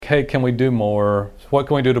hey, can we do more? What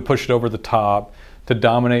can we do to push it over the top, to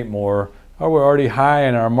dominate more? Or we're already high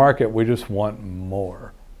in our market, we just want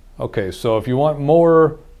more. Okay, so if you want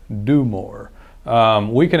more, do more.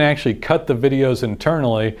 We can actually cut the videos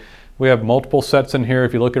internally. We have multiple sets in here.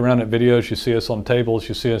 If you look around at videos, you see us on tables,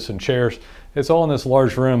 you see us in chairs. It's all in this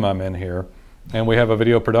large room I'm in here. And we have a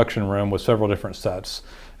video production room with several different sets.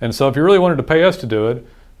 And so if you really wanted to pay us to do it,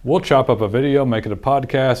 we'll chop up a video, make it a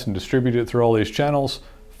podcast, and distribute it through all these channels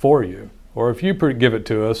for you. Or if you give it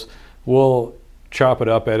to us, we'll chop it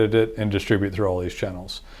up, edit it, and distribute through all these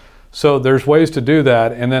channels. So there's ways to do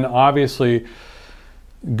that. And then obviously,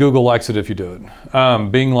 Google likes it if you do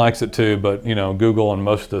it. Bing likes it too, but Google and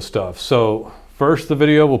most of this stuff. So first the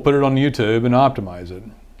video, we'll put it on YouTube and optimize it.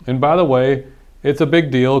 And by the way, it's a big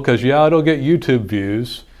deal because it'll get YouTube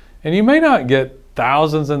views. And you may not get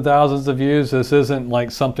thousands and thousands of views. This isn't like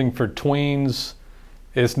something for tweens.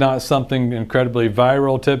 It's not something incredibly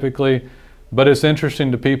viral typically, but it's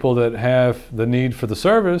interesting to people that have the need for the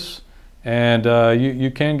service. And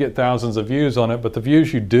you can get thousands of views on it, but the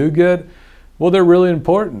views you do get, well, they're really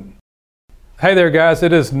important. Hey there guys,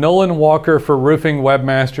 it is Nolan Walker for Roofing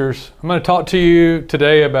Webmasters. I'm going to talk to you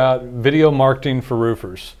today about video marketing for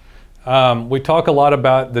roofers. We talk a lot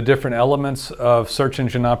about the different elements of search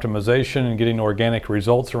engine optimization and getting organic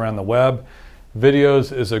results around the web.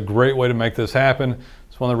 Videos is a great way to make this happen.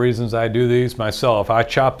 It's one of the reasons I do these myself. I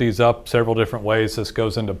chop these up several different ways. This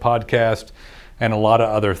goes into podcast and a lot of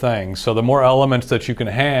other things. So the more elements that you can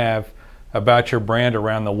have about your brand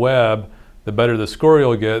around the web, the better the score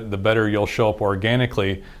you'll get, the better you'll show up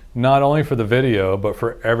organically, not only for the video, but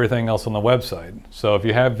for everything else on the website. So if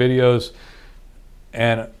you have videos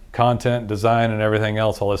and content, design, and everything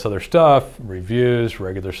else, all this other stuff, reviews,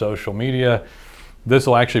 regular social media, this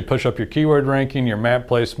will actually push up your keyword ranking, your map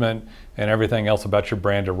placement, and everything else about your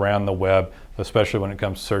brand around the web, especially when it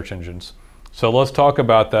comes to search engines. So let's talk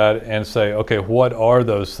about that and say, okay, what are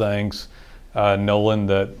those things, Nolan,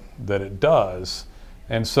 that it does?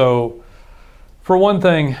 And so, for one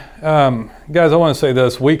thing, guys, I want to say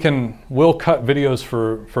this. We'll cut videos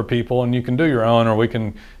for people, and you can do your own, or we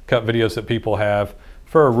can cut videos that people have.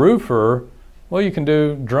 For a roofer, well, you can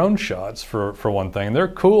do drone shots for one thing. They're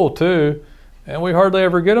cool too, and we hardly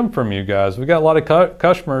ever get them from you guys. We got a lot of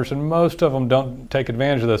customers, and most of them don't take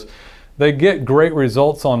advantage of this. They get great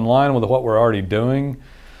results online with what we're already doing,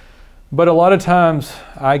 but a lot of times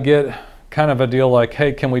I get kind of a deal like,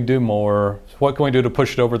 hey, can we do more? What can we do to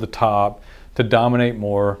push it over the top, to dominate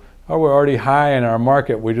more? Or we're already high in our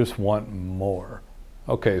market, we just want more.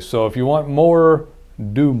 Okay, so if you want more,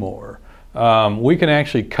 do more. We can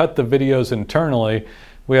actually cut the videos internally.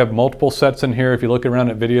 We have multiple sets in here. If you look around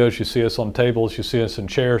at videos, you see us on tables, you see us in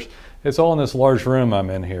chairs. It's all in this large room I'm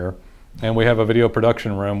in here. And we have a video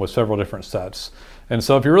production room with several different sets. And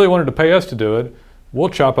so if you really wanted to pay us to do it, we'll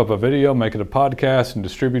chop up a video, make it a podcast, and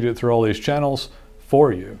distribute it through all these channels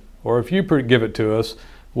for you. Or if you give it to us,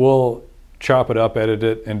 we'll chop it up, edit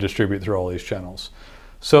it, and distribute through all these channels.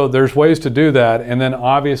 So there's ways to do that. And then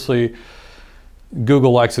obviously,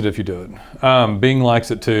 Google likes it if you do it. Bing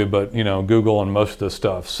likes it too, but Google and most of this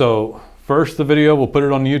stuff. So first the video, we'll put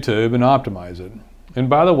it on YouTube and optimize it. And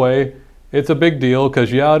by the way, it's a big deal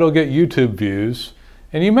because it'll get YouTube views.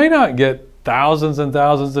 And you may not get thousands and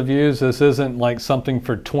thousands of views. This isn't like something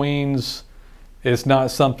for tweens. It's not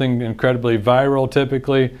something incredibly viral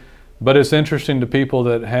typically, but it's interesting to people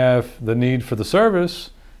that have the need for the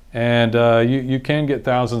service. And you can get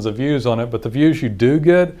thousands of views on it, but the views you do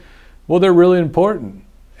get, well, they're really important.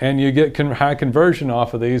 And you get high conversion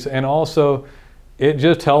off of these. And also, it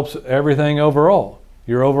just helps everything overall.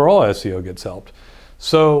 Your overall SEO gets helped.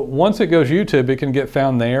 So once it goes YouTube, it can get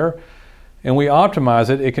found there. And we optimize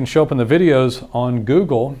it. It can show up in the videos on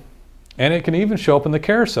Google. And it can even show up in the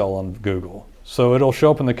carousel on Google. So it'll show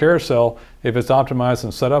up in the carousel if it's optimized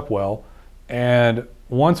and set up well. And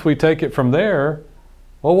once we take it from there,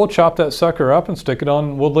 well, we'll chop that sucker up and stick it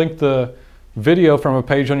on. We'll link the video from a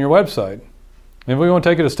page on your website. And if we want to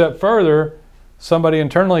take it a step further, somebody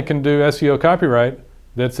internally can do SEO copyright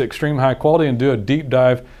that's extreme high quality and do a deep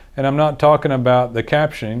dive. And I'm not talking about the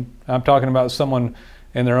captioning. I'm talking about someone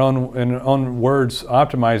in their own words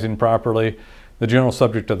optimizing properly the general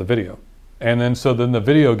subject of the video. And then the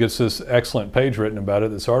video gets this excellent page written about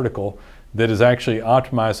it, this article that is actually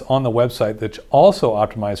optimized on the website, that's also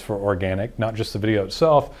optimized for organic, not just the video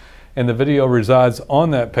itself. And the video resides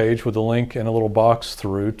on that page with a link and a little box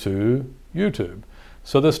through to YouTube.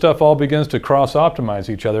 So this stuff all begins to cross-optimize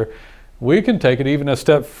each other. We can take it even a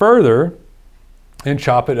step further and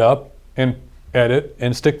chop it up and edit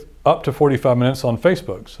and stick up to 45 minutes on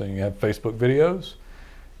Facebook. So you have Facebook videos,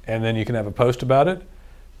 and then you can have a post about it.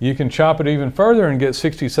 You can chop it even further and get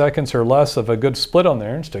 60 seconds or less of a good split on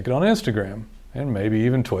there and stick it on Instagram and maybe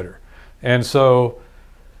even Twitter. And so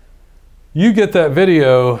you get that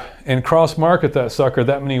video and cross-market that sucker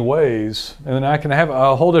that many ways, and then I can have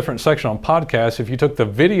a whole different section on podcasts if you took the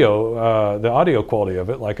video, the audio quality of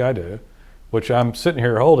it like I do, which I'm sitting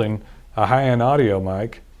here holding a high-end audio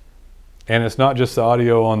mic, and it's not just the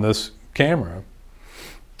audio on this camera.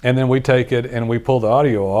 And then we take it and we pull the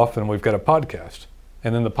audio off and we've got a podcast.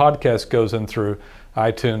 And then the podcast goes in through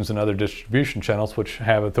iTunes and other distribution channels which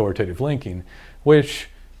have authoritative linking, which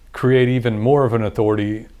create even more of an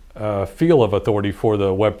authority feel of authority for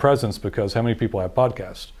the web presence, because how many people have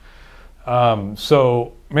podcasts?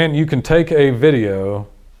 So, man, you can take a video,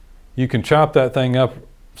 you can chop that thing up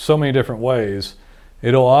so many different ways.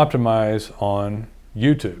 It'll optimize on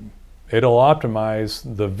YouTube. It'll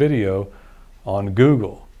optimize the video on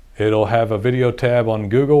Google. It'll have a video tab on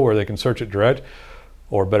Google where they can search it direct,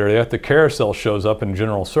 or better yet, the carousel shows up in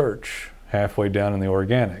general search halfway down in the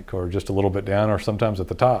organic, or just a little bit down, or sometimes at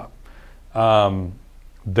the top.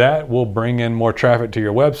 That will bring in more traffic to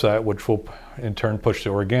your website, which will in turn push the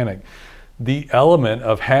organic. The element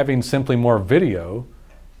of having simply more video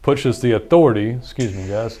pushes the authority, excuse me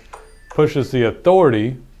guys, pushes the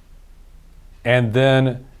authority, and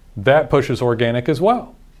then that pushes organic as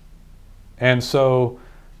well. And so,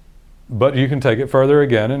 but you can take it further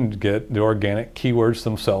again and get the organic keywords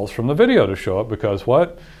themselves from the video to show up, because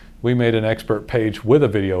what? We made an expert page with a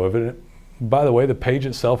video of it. By the way, the page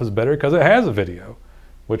itself is better because it has a video,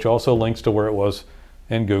 which also links to where it was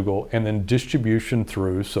in Google, and then distribution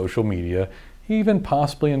through social media, even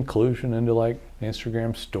possibly inclusion into like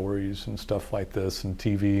Instagram stories and stuff like this, and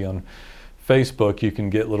TV on Facebook. You can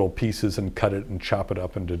get little pieces and cut it and chop it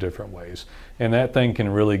up into different ways. And that thing can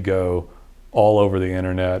really go all over the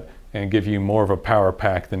internet and give you more of a power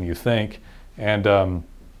pack than you think. And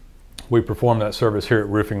we perform that service here at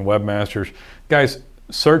Roofing Webmasters. Guys,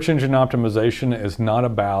 search engine optimization is not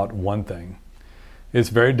about one thing. It's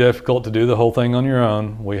very difficult to do the whole thing on your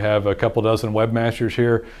own. We have a couple dozen webmasters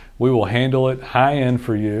here. We will handle it high end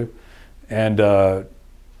for you, and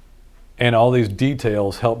all these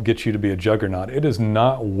details help get you to be a juggernaut. It is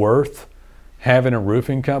not worth having a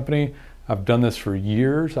roofing company. I've done this for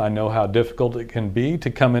years. I know how difficult it can be to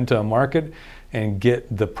come into a market and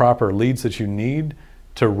get the proper leads that you need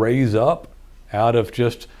to raise up out of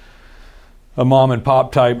just a mom and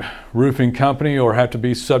pop type roofing company, or have to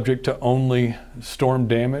be subject to only storm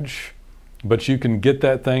damage. But you can get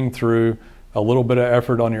that thing through a little bit of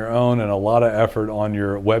effort on your own and a lot of effort on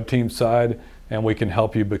your web team side, and we can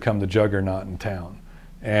help you become the juggernaut in town.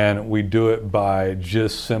 And we do it by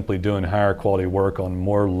just simply doing higher quality work on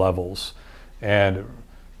more levels. And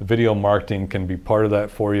video marketing can be part of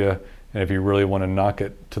that for you. And if you really want to knock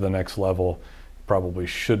it to the next level, probably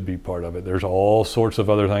should be part of it. There's all sorts of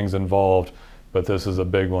other things involved, but this is a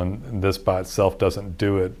big one. This by itself doesn't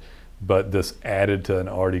do it, but this added to an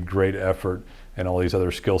already great effort and all these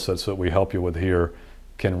other skill sets that we help you with here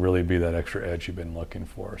can really be that extra edge you've been looking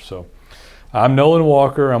for. So I'm Nolan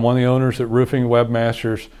Walker. I'm one of the owners at Roofing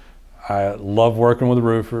Webmasters. I love working with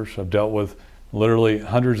roofers. I've dealt with literally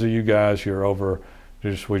hundreds of you guys. You're over,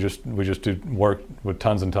 we just do work with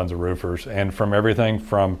tons and tons of roofers, and from everything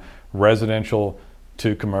from residential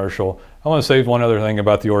to commercial. I want to say one other thing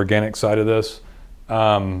about the organic side of this.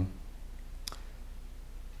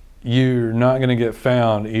 You're not going to get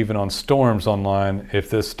found even on storms online if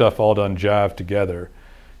this stuff all done jive together.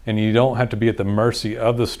 And you don't have to be at the mercy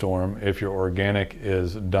of the storm if your organic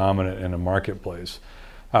is dominant in a marketplace.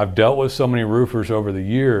 I've dealt with so many roofers over the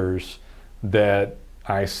years that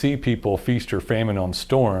I see people feast or famine on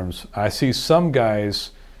storms. I see some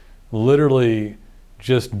guys literally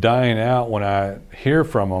just dying out when I hear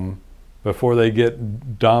from them before they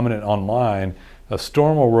get dominant online. A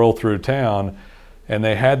storm will roll through town and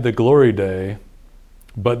they had the glory day,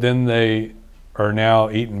 but then they are now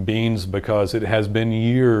eating beans because it has been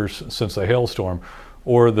years since a hailstorm,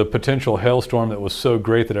 or the potential hailstorm that was so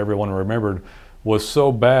great that everyone remembered was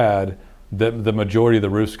so bad that the majority of the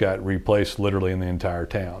roofs got replaced literally in the entire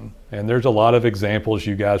town. And there's a lot of examples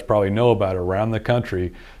you guys probably know about around the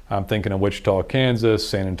country. I'm thinking of Wichita, Kansas,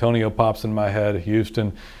 San Antonio pops in my head,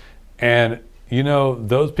 Houston. And you know,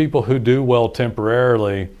 those people who do well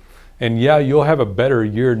temporarily, and yeah, you'll have a better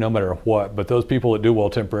year no matter what, but those people that do well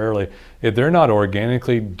temporarily, if they're not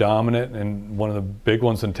organically dominant and one of the big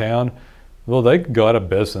ones in town, well, they could go out of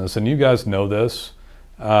business. And you guys know this.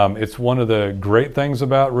 It's one of the great things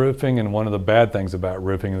about roofing and one of the bad things about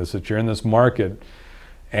roofing is that you're in this market,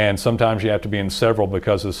 and sometimes you have to be in several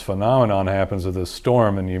because this phenomenon happens of this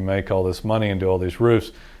storm, and you make all this money and do all these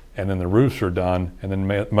roofs. and then the roofs are done, and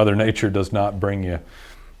then Mother Nature does not bring you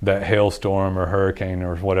that hailstorm or hurricane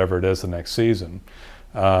or whatever it is the next season.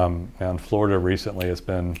 Now in Florida recently it's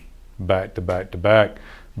been back to back to back.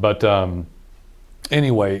 But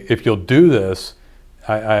anyway, if you'll do this,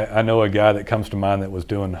 I know a guy that comes to mind that was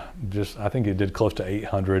doing I think he did close to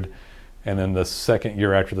 800, and then the second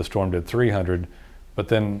year after the storm did 300, but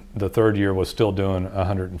then the third year was still doing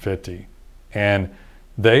 150. And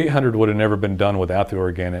the 800 would have never been done without the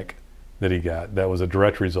organic that he got. That was a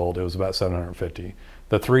direct result. It was about 750.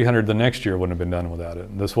 The 300 the next year wouldn't have been done without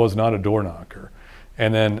it. This was not a door knocker.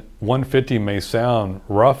 And then 150 may sound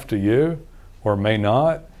rough to you or may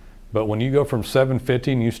not, but when you go from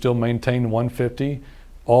 750 and you still maintain 150,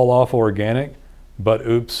 all off organic, but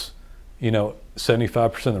oops,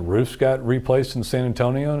 75% of the roofs got replaced in San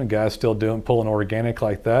Antonio and a guy's still pulling organic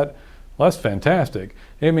like that, well, that's fantastic.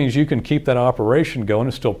 It means you can keep that operation going.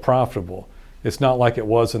 It's still profitable. It's not like it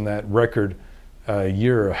was in that record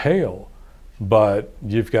year of hail, but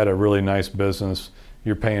you've got a really nice business.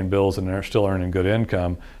 You're paying bills and they're still earning good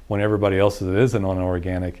income when everybody else that isn't on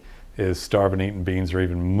organic is starving, eating beans, or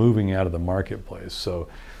even moving out of the marketplace. So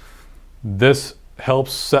this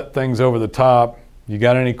helps set things over the top. You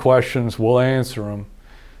got any questions, we'll answer them.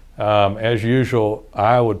 As usual,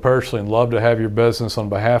 I would personally love to have your business. On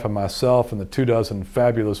behalf of myself and the 24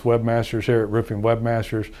 fabulous webmasters here at Roofing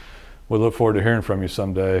Webmasters, we look forward to hearing from you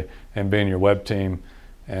someday and being your web team.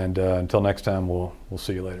 And until next time, we'll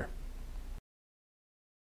see you later.